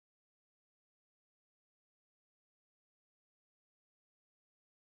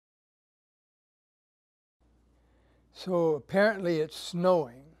So apparently it's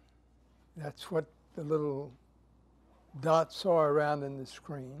snowing. That's what the little dots are around in the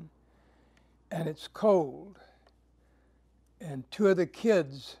screen. And it's cold. And two of the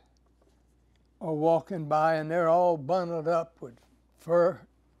kids are walking by, and they're all bundled up with fur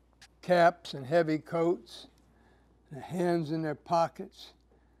caps and heavy coats, their hands in their pockets.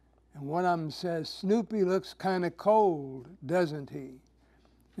 And one of them says, "Snoopy looks kind of cold, doesn't he?"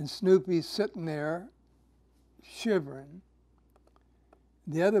 And Snoopy's sitting there shivering.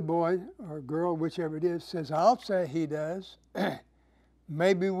 The other boy or girl, whichever it is, says, "I'll say he does.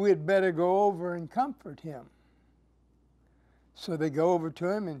 Maybe we'd better go over and comfort him." So they go over to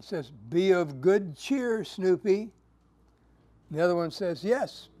him and says, "Be of good cheer, Snoopy." The other one says,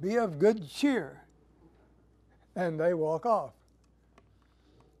 "Yes, be of good cheer." And they walk off,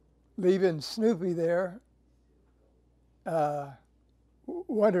 leaving Snoopy there,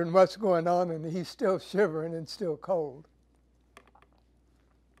 wondering what's going on, and he's still shivering and still cold.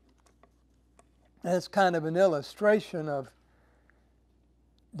 That's kind of an illustration of,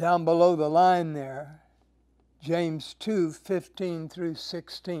 down below the line there, James 2:15 through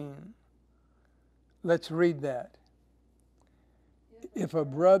 16. Let's read that. "If a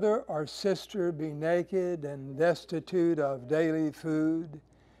brother or sister be naked and destitute of daily food,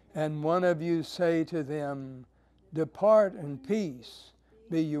 and one of you say to them, 'Depart in peace,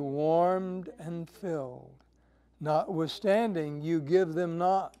 be you warmed and filled,' notwithstanding you give them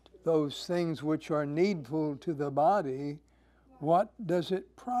not those things which are needful to the body, what does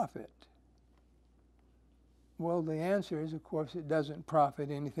it profit?" Well, the answer is, of course, it doesn't profit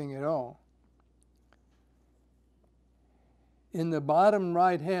anything at all. In the bottom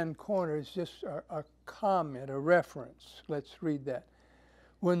right-hand corner is just a comment, a reference. Let's read that.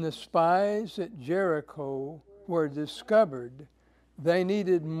 "When the spies at Jericho were discovered, they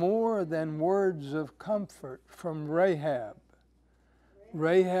needed more than words of comfort from Rahab.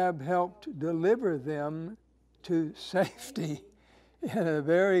 Rahab helped deliver them to safety in a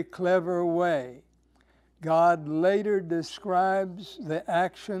very clever way. God later describes the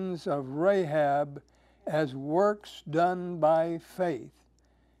actions of Rahab as works done by faith,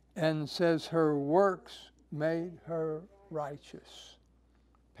 and says her works made her righteous."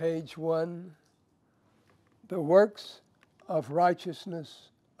 Page 1, the works of righteousness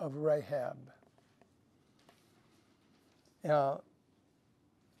of Rahab. Now,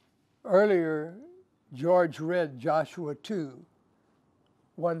 earlier, George read Joshua 2,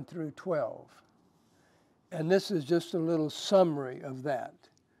 1 through 12. And this is just a little summary of that.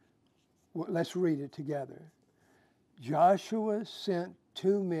 Let's read it together. "Joshua sent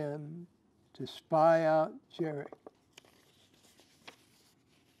 2 men to spy out Jericho."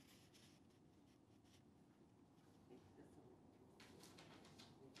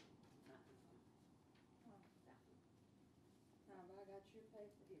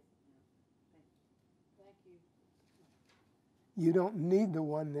 You don't need the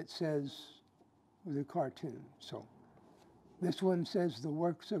one that says with a cartoon. So this one says the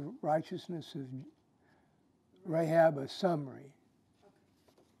works of righteousness of Rahab, a summary.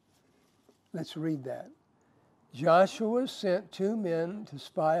 Let's read that. "Joshua sent 2 men to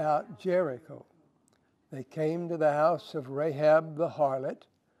spy out Jericho. They came to the house of Rahab the harlot.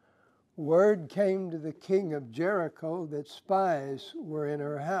 Word came to the king of Jericho that spies were in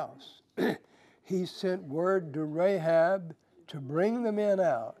her house. He sent word to Rahab to bring the men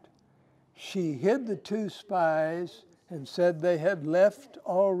out. She hid the 2 spies and said they had left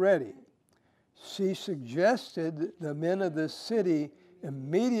already. She suggested that the men of the city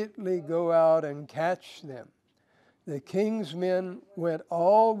immediately go out and catch them. The king's men went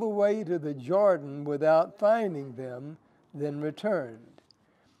all the way to the Jordan without finding them, then returned.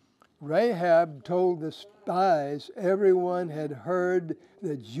 Rahab told the spies everyone had heard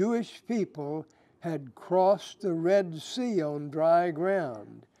the Jewish people had crossed the Red Sea on dry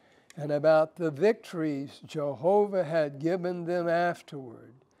ground, and about the victories Jehovah had given them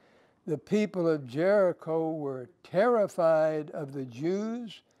afterward. The people of Jericho were terrified of the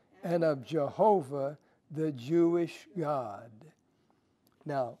Jews and of Jehovah, the Jewish God."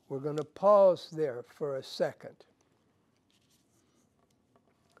 Now, we're going to pause there for a second.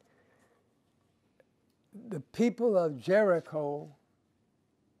 The people of Jericho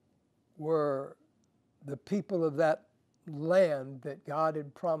were the people of that land that God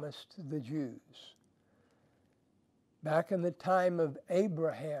had promised the Jews. Back in the time of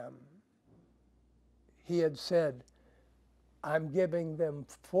Abraham, he had said, "I'm giving them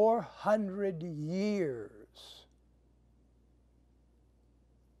 400 years.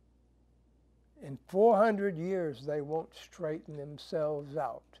 In 400 years, they won't straighten themselves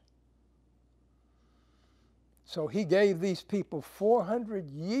out." So he gave these people 400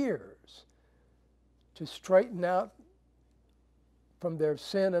 years to straighten out from their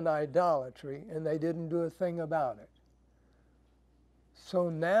sin and idolatry, and they didn't do a thing about it. So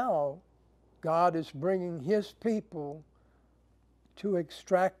now God is bringing his people to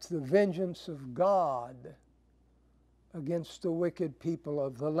extract the vengeance of God against the wicked people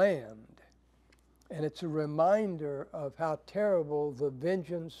of the land. And it's a reminder of how terrible the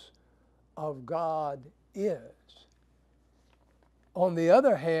vengeance of God is. On the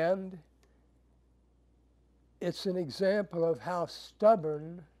other hand, it's an example of how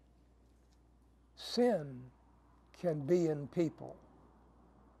stubborn sin can be in people,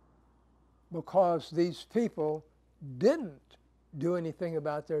 because these people didn't do anything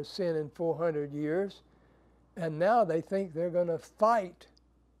about their sin in 400 years, and now they think they're going to fight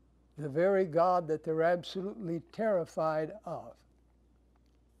the very God that they're absolutely terrified of.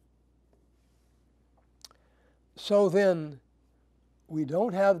 So then, we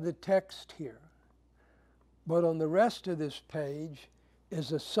don't have the text here, but on the rest of this page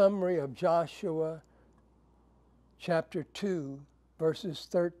is a summary of Joshua chapter 2, verses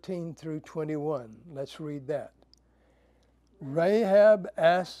 13 through 21. Let's read that. Rahab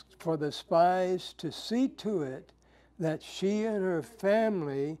asked for the spies to see to it that she and her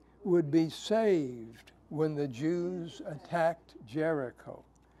family would be saved when the Jews attacked Jericho.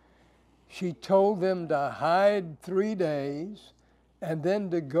 She told them to hide 3 days and then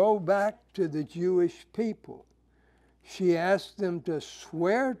to go back to the Jewish people. She asked them to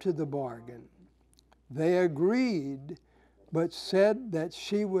swear to the bargain. They agreed, but said that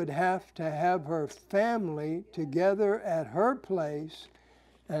she would have to have her family together at her place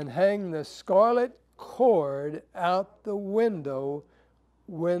and hang the scarlet cord out the window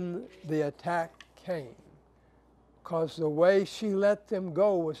when the attack came. Because the way she let them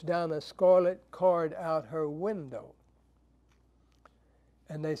go was down a scarlet cord out her window.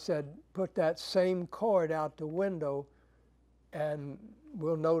 And they said, put that same cord out the window and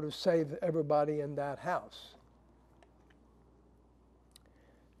we'll know to save everybody in that house.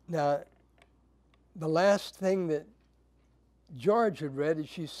 Now, the last thing that George had read is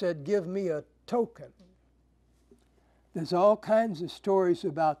she said, give me a token. There's all kinds of stories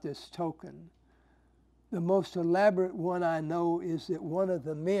about this token. The most elaborate one I know is that one of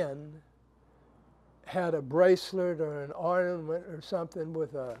the men had a bracelet or an ornament or something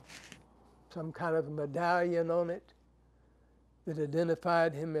with some kind of medallion on it that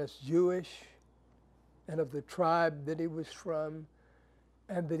identified him as Jewish and of the tribe that he was from,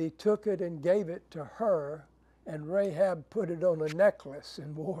 and that he took it and gave it to her, and Rahab put it on a necklace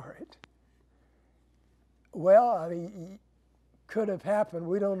and wore it. Well, I mean, could have happened.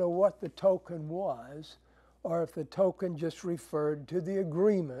 We don't know what the token was, or if the token just referred to the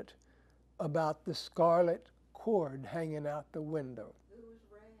agreement about the scarlet cord hanging out the window. Who was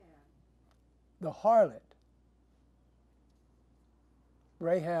Rahab? The harlot.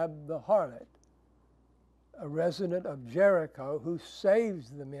 Rahab the harlot, a resident of Jericho who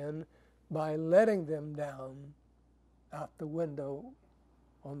saves the men by letting them down out the window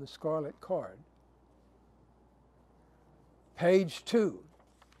on the scarlet cord. Page 2.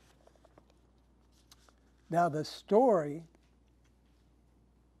 Now the story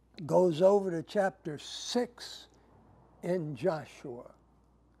goes over to chapter 6 in Joshua.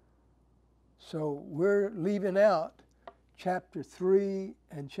 So we're leaving out chapter 3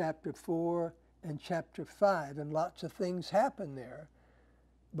 and chapter 4 and chapter 5, and lots of things happen there.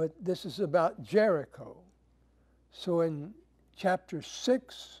 But this is about Jericho. So in chapter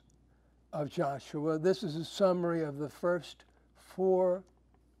 6 of Joshua, this is a summary of the first 14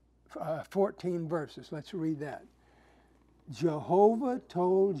 verses. Let's read that. Jehovah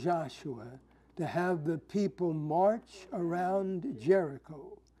told Joshua to have the people march around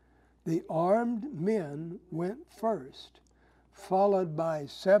Jericho. The armed men went first, followed by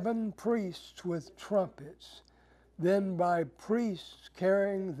 7 priests with trumpets, then by priests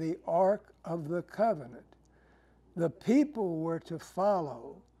carrying the Ark of the Covenant. The people were to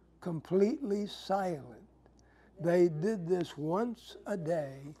follow, completely silent. They did this once a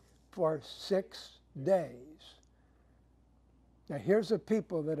day for 6 days. Now here's a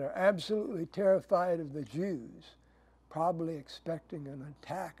people that are absolutely terrified of the Jews, probably expecting an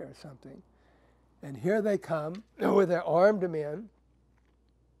attack or something. And here they come with their armed men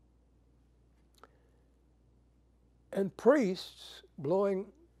and priests blowing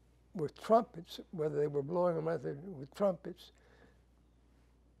with trumpets, whether they were blowing them with trumpets,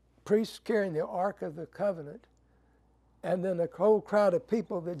 priests carrying the Ark of the Covenant, and then a whole crowd of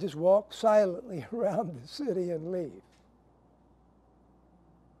people that just walk silently around the city and leave.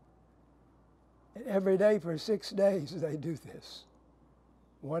 And every day for 6 days they do this,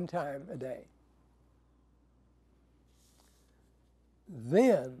 one time a day.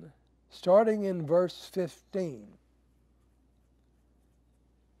 Then, starting in verse 15,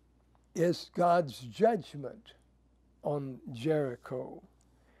 is God's judgment on Jericho.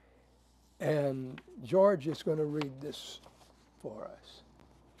 And George is going to read this for us.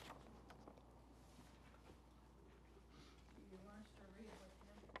 Do you want us to read with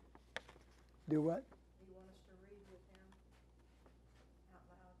him? Do what? Do you want us to read with him out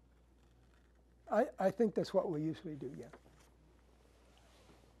loud? I think that's what we usually do, yeah.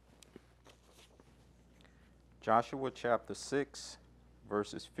 Joshua chapter 6,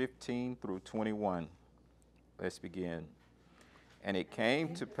 verses 15 through 21. Let's begin. And it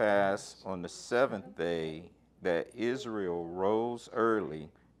came to pass on the 7th day that Israel rose early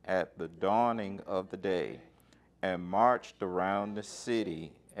at the dawning of the day, and marched around the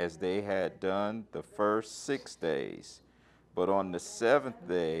city as they had done the first 6 days. But on the 7th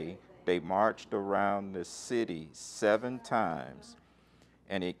day they marched around the city 7 times.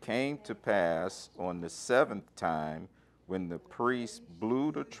 And it came to pass on the 7th time, when the priests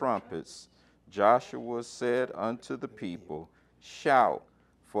blew the trumpets, Joshua said unto the people, Shout,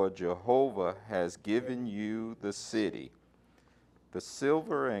 for Jehovah has given you the city. The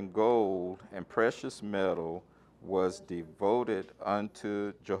silver and gold and precious metal was devoted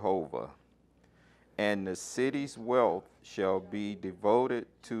unto Jehovah. And the city's wealth shall be devoted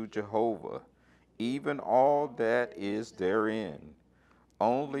to Jehovah, even all that is therein.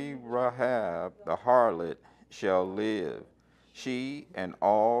 Only Rahab the harlot shall live, she and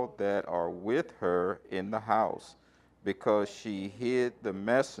all that are with her in the house, because she hid the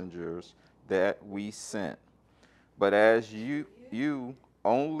messengers that we sent. But as you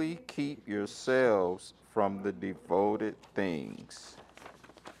only keep yourselves from the devoted things.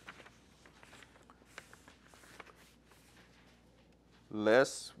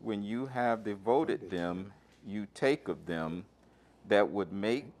 Lest when you have devoted them, you take of them, that would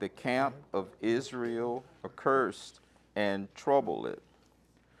make the camp of Israel accursed and trouble it.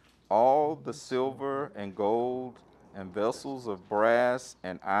 All the silver and gold and vessels of brass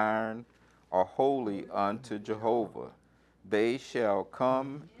and iron are holy unto Jehovah. They shall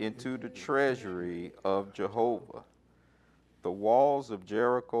come into the treasury of Jehovah. The walls of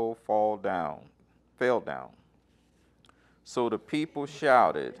Jericho fell down. So the people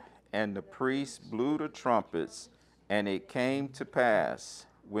shouted, and the priests blew the trumpets. And it came to pass,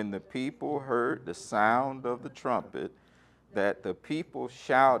 when the people heard the sound of the trumpet, that the people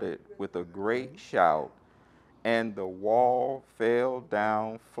shouted with a great shout, and the wall fell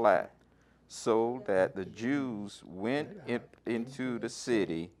down flat, so that the Jews went into the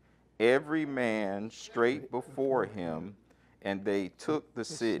city, every man straight before him, and they took the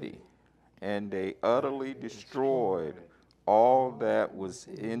city, and they utterly destroyed all that was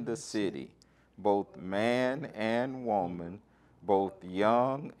in the city, both man and woman, both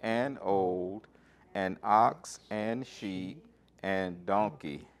young and old, and ox and sheep and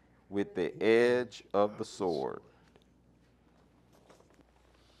donkey, with the edge of the sword.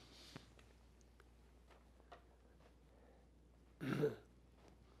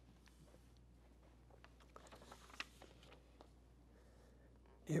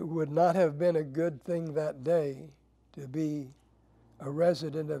 It would not have been a good thing that day to be a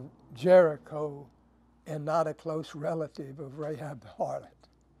resident of Jericho and not a close relative of Rahab the harlot.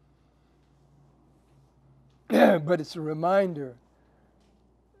 But it's a reminder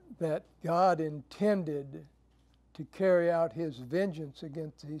that God intended to carry out his vengeance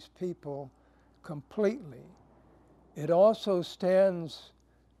against these people completely. It also stands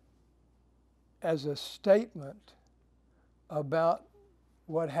as a statement about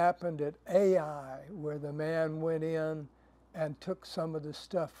what happened at Ai, where the man went in and took some of the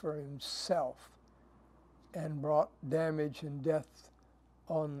stuff for himself and brought damage and death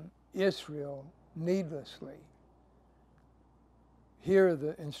on Israel needlessly. Here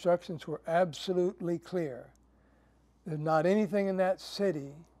the instructions were absolutely clear. There's not anything in that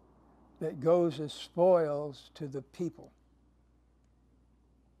city that goes as spoils to the people.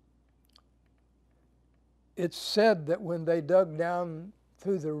 It's said that when they dug down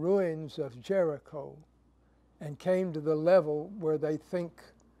through the ruins of Jericho and came to the level where they think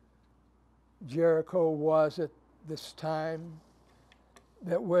Jericho was at this time,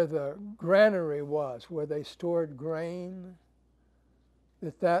 that where the granary was, where they stored grain,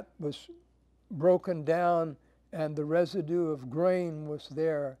 that was broken down and the residue of grain was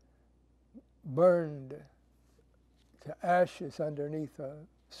there, burned to ashes underneath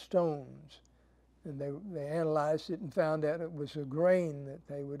stones. And they analyzed it and found out it was a grain that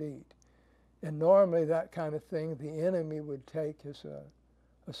they would eat. And normally that kind of thing the enemy would take as a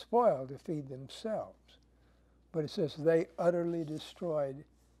spoil to feed themselves. But it says they utterly destroyed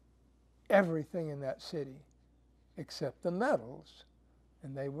everything in that city except the metals,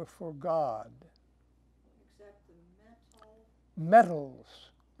 and they were for God. Except the metal.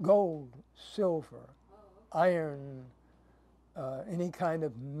 Metals, gold, silver, Oh, okay. iron, any kind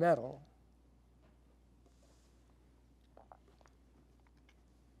of metal.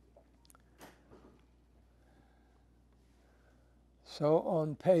 So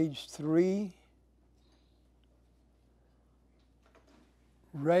on page 3,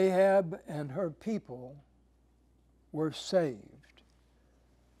 Rahab and her people were saved.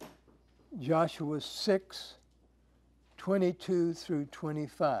 Joshua 6, 22 through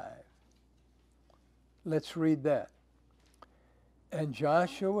 25. Let's read that. And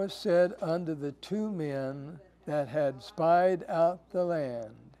Joshua said unto the 2 men that had spied out the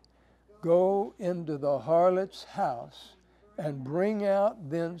land, Go into the harlot's house, and bring out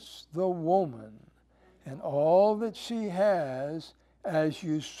thence the woman, and all that she has, as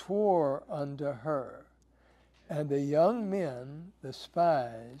you swore unto her. And the young men, the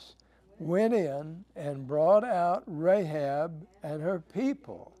spies, went in and brought out Rahab and her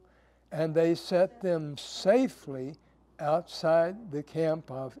people, and they set them safely outside the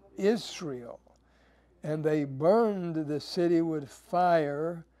camp of Israel. And they burned the city with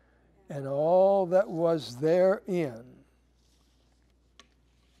fire and all that was therein.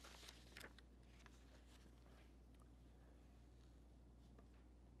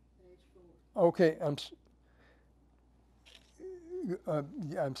 Okay, I'm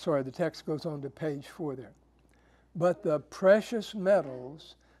sorry, the text goes on to page 4 there. But the precious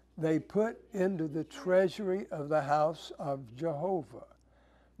metals they put into the treasury of the house of Jehovah.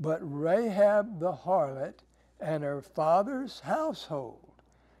 But Rahab the harlot and her father's household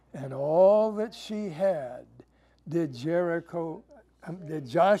and all that she had did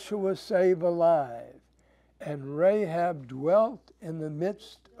Joshua save alive. And Rahab dwelt in the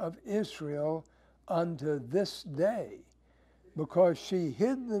midst of Israel unto this day, because she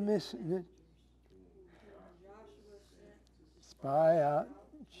hid the spy out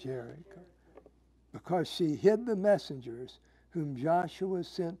Jericho, because she hid the messengers whom Joshua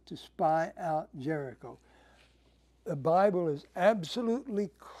sent to spy out Jericho. The Bible is absolutely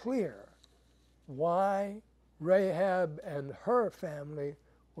clear why Rahab and her family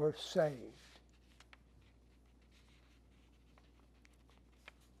were saved.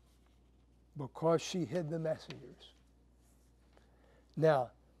 Because she hid the messengers. Now,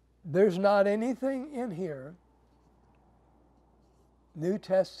 there's not anything in here, New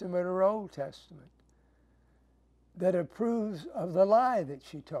Testament or Old Testament, that approves of the lie that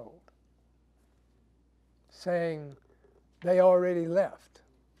she told, saying they already left.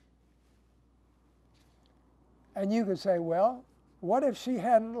 And you could say, well, what if she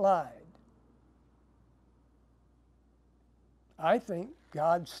hadn't lied? I think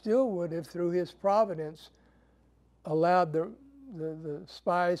God still would have, through his providence, allowed the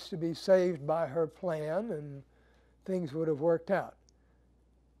spies to be saved by her plan, and things would have worked out.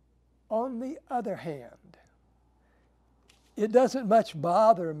 On the other hand, it doesn't much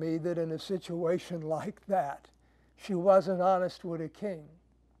bother me that in a situation like that, she wasn't honest with a king.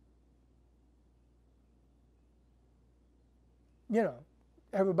 You know,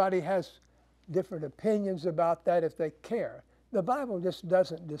 everybody has different opinions about that if they care. The Bible just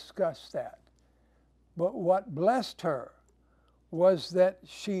doesn't discuss that. But what blessed her was that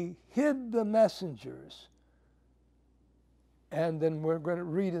she hid the messengers. And then we're going to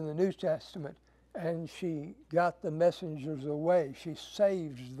read in the New Testament, and she got the messengers away. She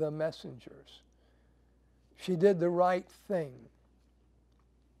saved the messengers. She did the right thing.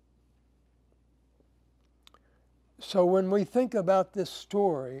 So when we think about this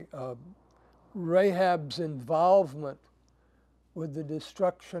story of Rahab's involvement with the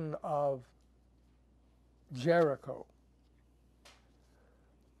destruction of Jericho,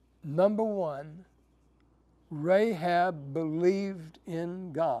 number one, Rahab believed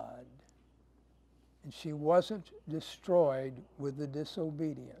in God, and she wasn't destroyed with the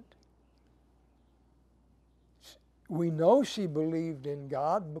disobedient. We know she believed in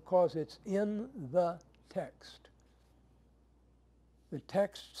God because it's in the text. The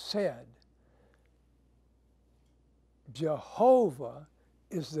text said, Jehovah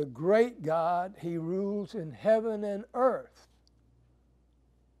is the great God. He rules in heaven and earth.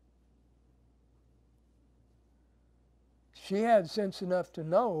 She had sense enough to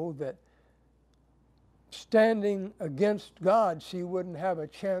know that standing against God, she wouldn't have a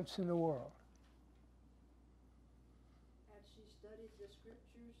chance in the world. Had she studied the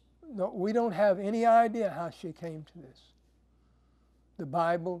scriptures? No, we don't have any idea how she came to this. The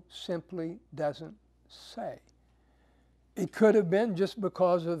Bible simply doesn't say. It could have been just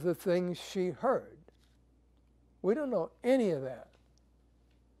because of the things she heard. We don't know any of that.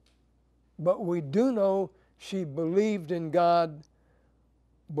 But we do know she believed in God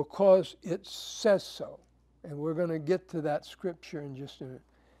because it says so. And we're going to get to that scripture in just a minute.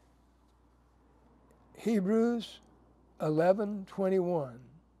 Hebrews 11:21.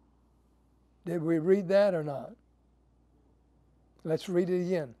 Did we read that or not? Let's read it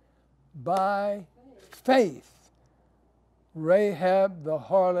again. By faith, Rahab the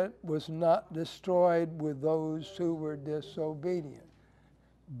harlot was not destroyed with those who were disobedient.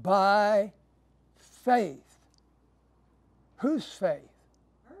 By faith. Whose faith?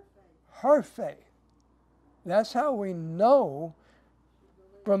 Her faith. Her faith. That's how we know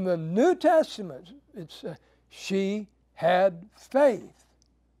from the New Testament, it's she had faith.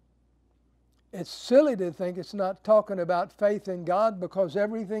 It's silly to think it's not talking about faith in God, because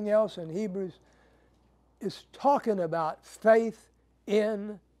everything else in Hebrews is talking about faith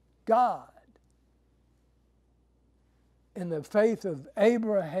in God. In the faith of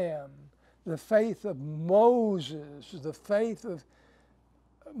Abraham, the faith of Moses, the faith of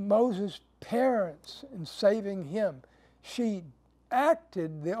Moses' parents in saving him. She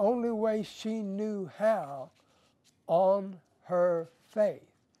acted the only way she knew how on her faith.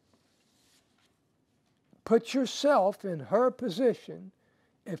 Put yourself in her position.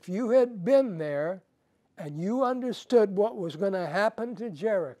 If you had been there and you understood what was going to happen to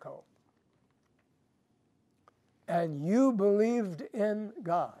Jericho, and you believed in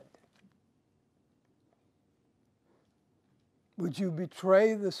God, would you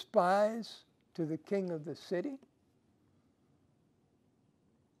betray the spies to the king of the city?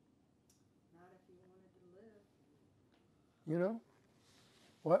 Not if you wanted to live.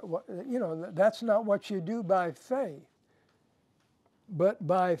 You know, that's not what you do by faith. But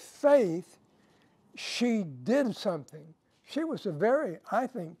by faith, she did something. She was a very, I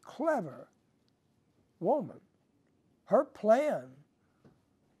think, clever woman. Her plan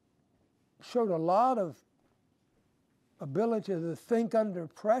showed a lot of ability to think under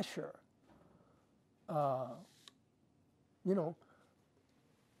pressure. You know,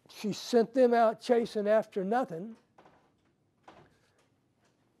 she sent them out chasing after nothing,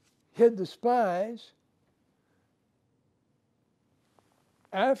 hid the spies.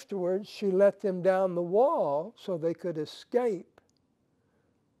 Afterwards, she let them down the wall so they could escape.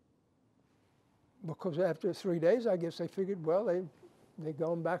 Because after 3 days, I guess they figured, well, they'd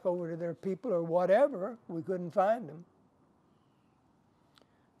gone back over to their people or whatever. We couldn't find them.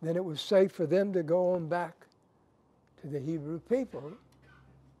 Then it was safe for them to go on back to the Hebrew people.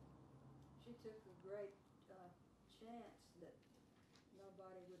 She took a great chance that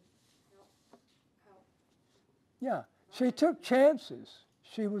nobody would help. Yeah, she took chances.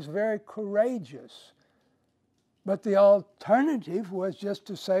 She was very courageous. But the alternative was just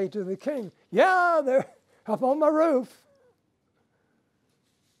to say to the king, yeah, they're up on my roof.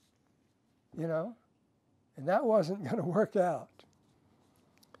 You know, and that wasn't going to work out.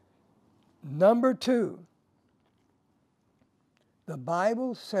 Number 2, the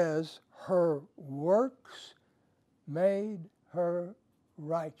Bible says her works made her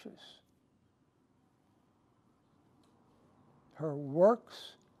righteous. Her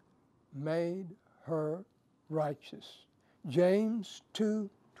works made her righteous. James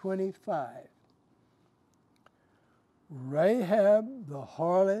 2:25. Rahab the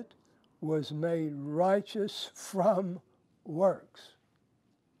harlot was made righteous from works,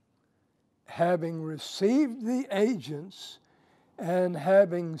 having received the agents and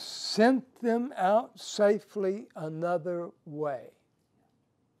having sent them out safely another way.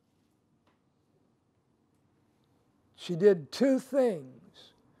 She did 2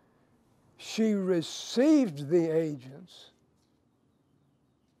 things. She received the agents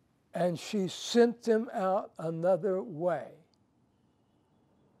and she sent them out another way.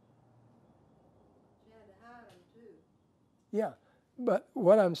 She had to hide them too. Yeah, but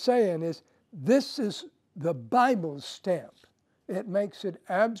what I'm saying is this is the Bible's stamp. It makes it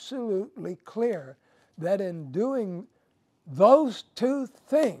absolutely clear that in doing those 2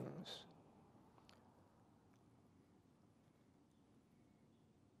 things,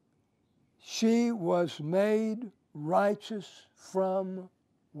 she was made righteous from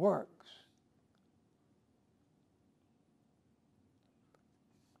works.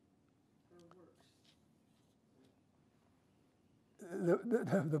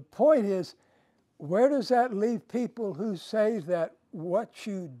 The point is, where does that leave people who say that what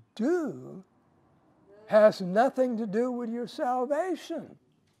you do has nothing to do with your salvation?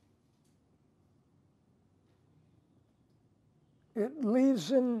 It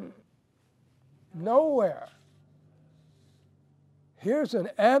leaves in nowhere. Here's an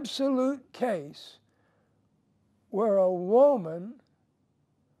absolute case where a woman,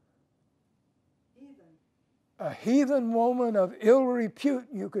 a heathen woman of ill repute,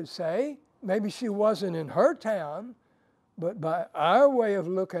 you could say, maybe she wasn't in her town, but by our way of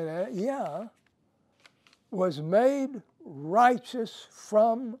looking at it, yeah, was made righteous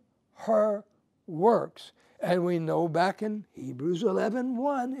from her works. And we know back in Hebrews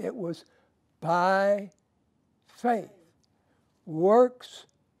 11:1, it was by faith. Works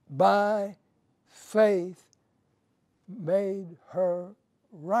by faith made her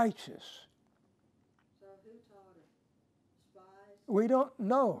righteous. So who taught her? Spies? We don't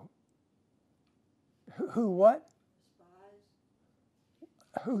know. Who what? Spies?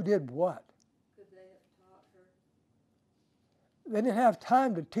 Who did what? Could they have taught her? They didn't have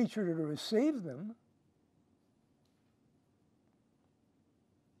time to teach her to receive them.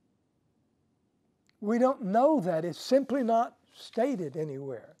 We don't know that. It's simply not stated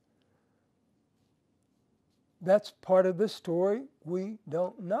anywhere. That's part of the story we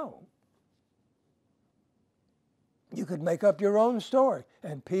don't know. You could make up your own story,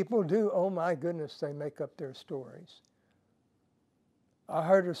 and people do. Oh my goodness, they make up their stories. I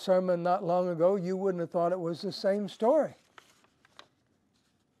heard a sermon not long ago, you wouldn't have thought it was the same story.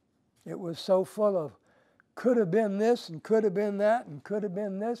 It was so full of could have been this and could have been that and could have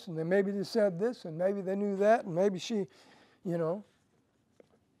been this, and then maybe they said this and maybe they knew that and maybe she, you know.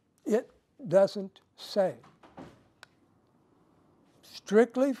 It doesn't say.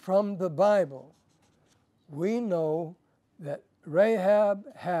 Strictly from the Bible, we know that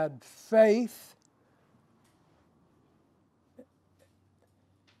Rahab had faith,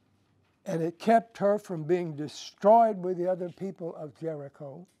 and it kept her from being destroyed with the other people of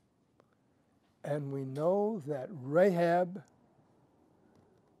Jericho. And we know that Rahab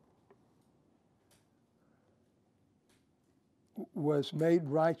was made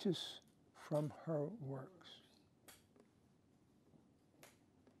righteous from her works.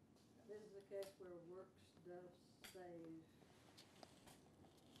 This is a case where works does save.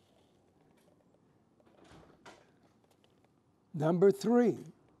 Number 3,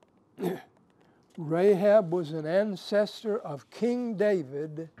 Rahab was an ancestor of King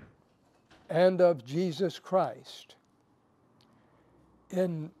David and of Jesus Christ.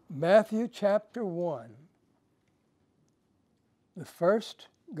 In Matthew chapter 1, the first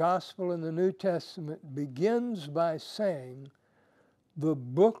gospel in the New Testament begins by saying, the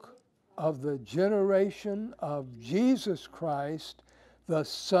book of the generation of Jesus Christ, the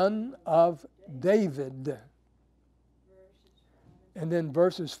son of David. And then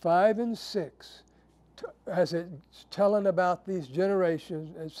verses 5 and 6, as it's telling about these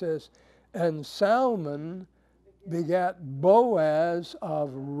generations, it says, and Salmon begat Boaz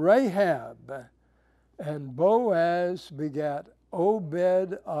of Rahab, and Boaz begat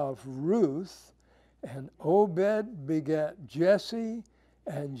Obed of Ruth, and Obed begat Jesse,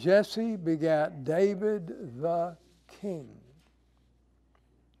 and Jesse begat David the king.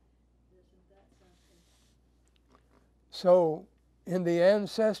 Isn't that something? So, in the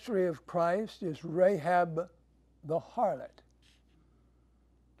ancestry of Christ is Rahab the harlot,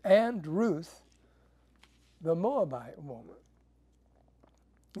 and Ruth, the Moabite woman.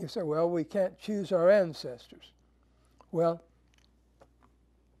 You say, well, we can't choose our ancestors. Well,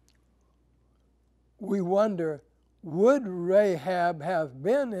 we wonder, would Rahab have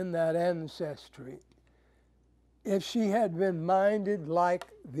been in that ancestry if she had been minded like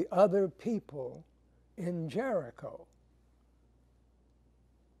the other people in Jericho?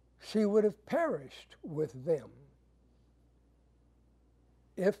 She would have perished with them.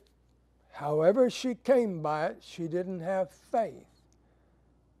 If, however she came by it, she didn't have faith.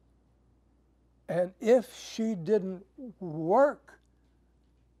 And if she didn't work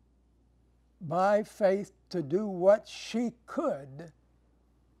by faith to do what she could,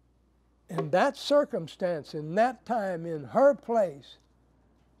 in that circumstance, in that time, in her place,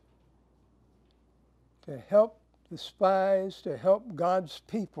 to help the spies, to help God's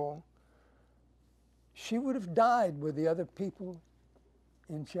people, she would have died with the other people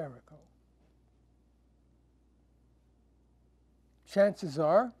in Jericho. Chances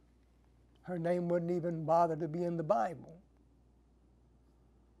are, her name wouldn't even bother to be in the Bible.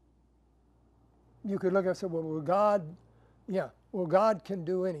 You could look and say, well, God can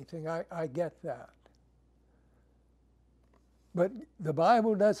do anything. I get that. But the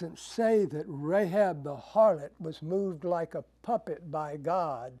Bible doesn't say that Rahab the harlot was moved like a puppet by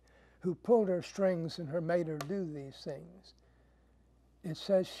God who pulled her strings and made her do these things. It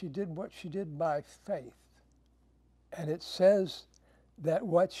says she did what she did by faith. And it says that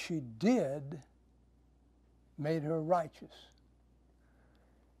what she did made her righteous.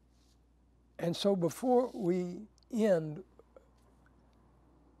 And so before we end,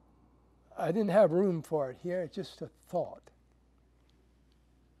 I didn't have room for it here, it's just a thought.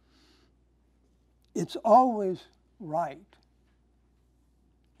 It's always right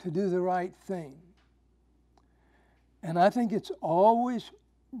to do the right thing. And I think it's always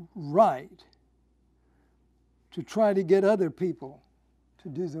right to try to get other people to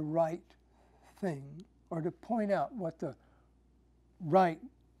do the right thing, or to point out what the right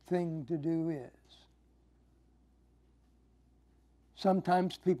thing to do is.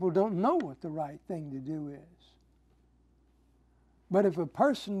 Sometimes people don't know what the right thing to do is. But if a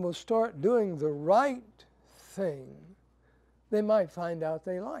person will start doing the right thing, they might find out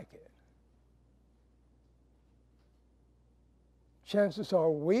they like it. Chances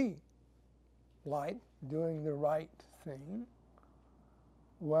are we like doing the right thing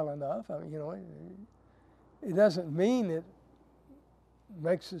well enough. I mean, you know, it doesn't mean it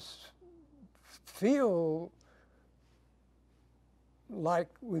makes us feel like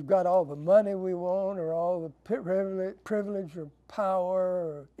we've got all the money we want, or all the privilege or power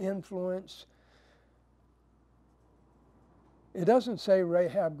or influence. It doesn't say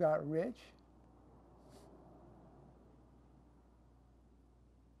Rahab got rich.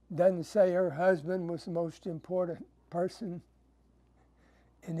 Doesn't say her husband was the most important person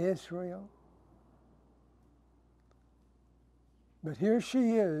in Israel. But here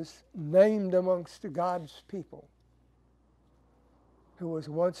she is, named amongst God's people, who was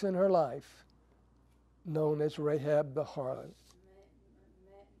once in her life known as Rahab the harlot.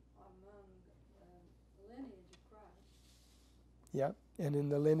 Among the lineage of Christ. Yeah, and in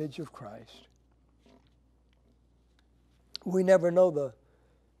the lineage of Christ. We never know the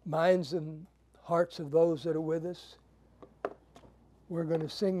minds and hearts of those that are with us. We're going to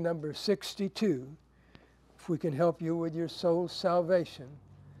sing number 62. If we can help you with your soul's salvation,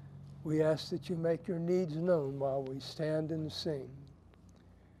 we ask that you make your needs known while we stand and sing.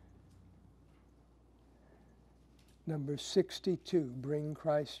 Number 62, Bring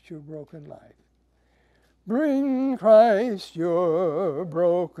Christ Your Broken Life. Bring Christ your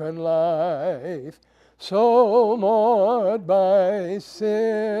broken life, so marred by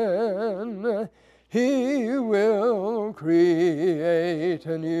sin. He will create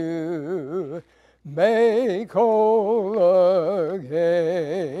anew, make whole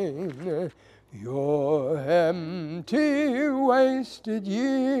again your empty, wasted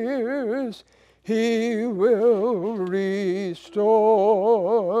years. He will restore,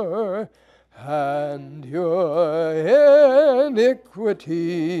 and your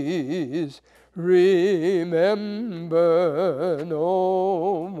iniquities remember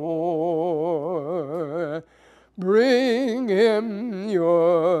no more. Bring him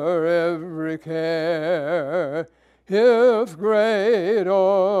your every care, if great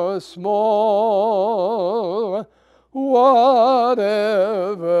or small. Whatever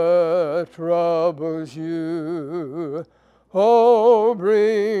troubles you, oh,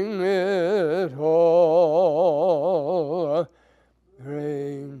 bring it all.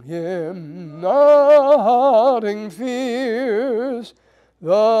 Bring him the haunting fears,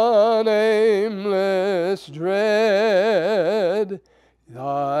 the nameless dread.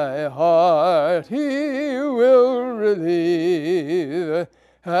 Thy heart he will relieve,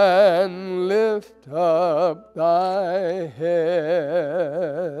 and lift up thy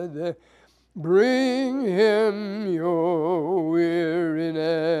head. Bring him your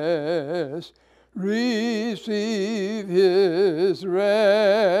weariness, receive his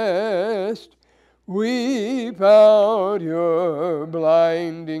rest. Weep out your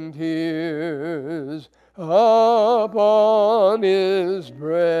blinding tears upon his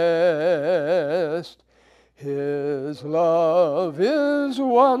breast. His love is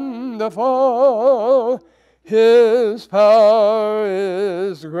wonderful, his power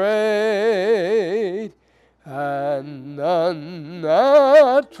is great, and none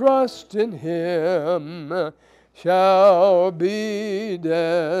that trust in him shall be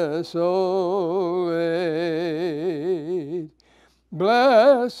desolate.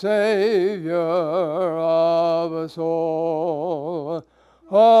 Blessed Savior of us all,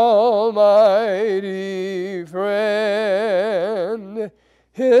 Almighty Friend,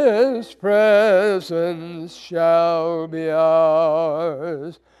 his presence shall be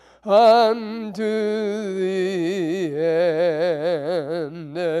ours unto the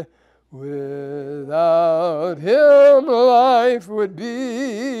end. Without him life would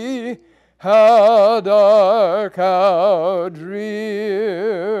be how dark, how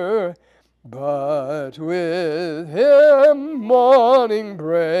drear. but with him morning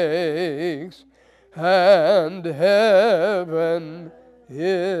breaks, and heaven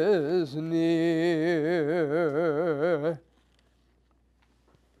is near.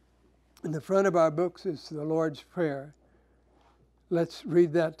 In the front of our books is the Lord's Prayer. Let's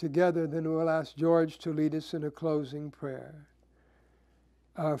read that together, then we'll ask George to lead us in a closing prayer.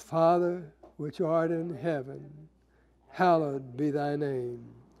 Our Father, which art in heaven, hallowed be thy name.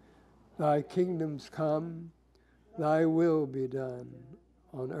 Thy kingdom's come, thy will be done,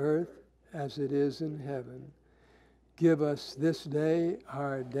 on earth as it is in heaven. Give us this day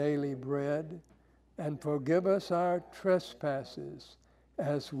our daily bread, and forgive us our trespasses,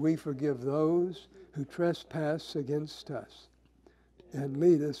 as we forgive those who trespass against us. And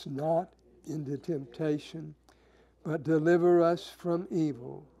lead us not into temptation, but deliver us from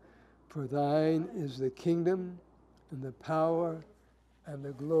evil. For thine is the kingdom, and the power, and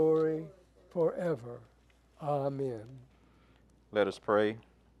the glory forever. Amen. Let us pray.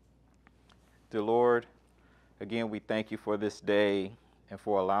 Dear Lord, again, we thank you for this day and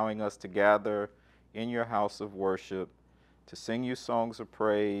for allowing us to gather in your house of worship to sing you songs of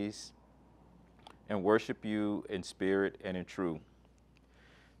praise and worship you in spirit and in truth.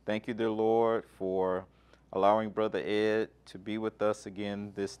 Thank you, dear Lord, for allowing Brother Ed to be with us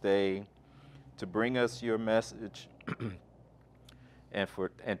again this day, to bring us your message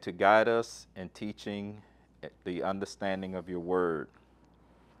and to guide us in teaching the understanding of your word.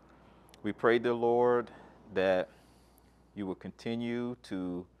 We pray, dear Lord, that you will continue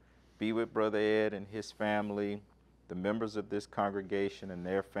to be with Brother Ed and his family, the members of this congregation and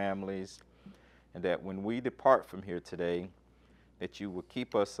their families, and that when we depart from here today, that you will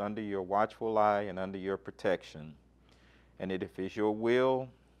keep us under your watchful eye and under your protection, and that if it's your will,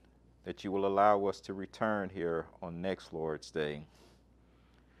 that you will allow us to return here on next Lord's Day.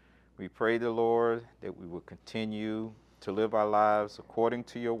 We pray, the Lord, that we will continue to live our lives according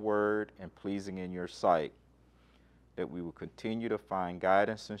to your word and pleasing in your sight, that we will continue to find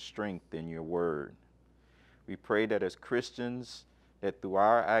guidance and strength in your word. We pray that as Christians, that through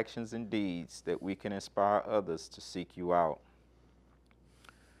our actions and deeds, that we can inspire others to seek you out.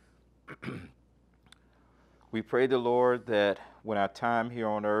 We pray, the Lord, that when our time here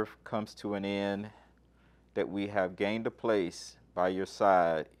on earth comes to an end, that we have gained a place by your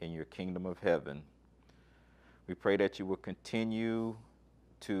side in your kingdom of heaven. We pray that you will continue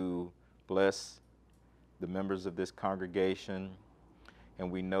to bless the members of this congregation,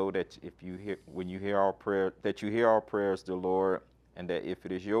 and we know that when you hear our prayer, that you hear our prayers, dear Lord, and that if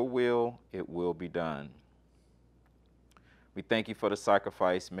it is your will, it will be done. We thank you for the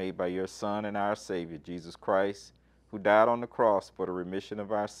sacrifice made by your Son and our Savior, Jesus Christ, who died on the cross for the remission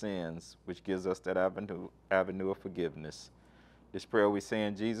of our sins, which gives us that avenue of forgiveness. This prayer we say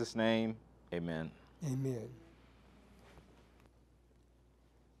in Jesus' name, amen. Amen.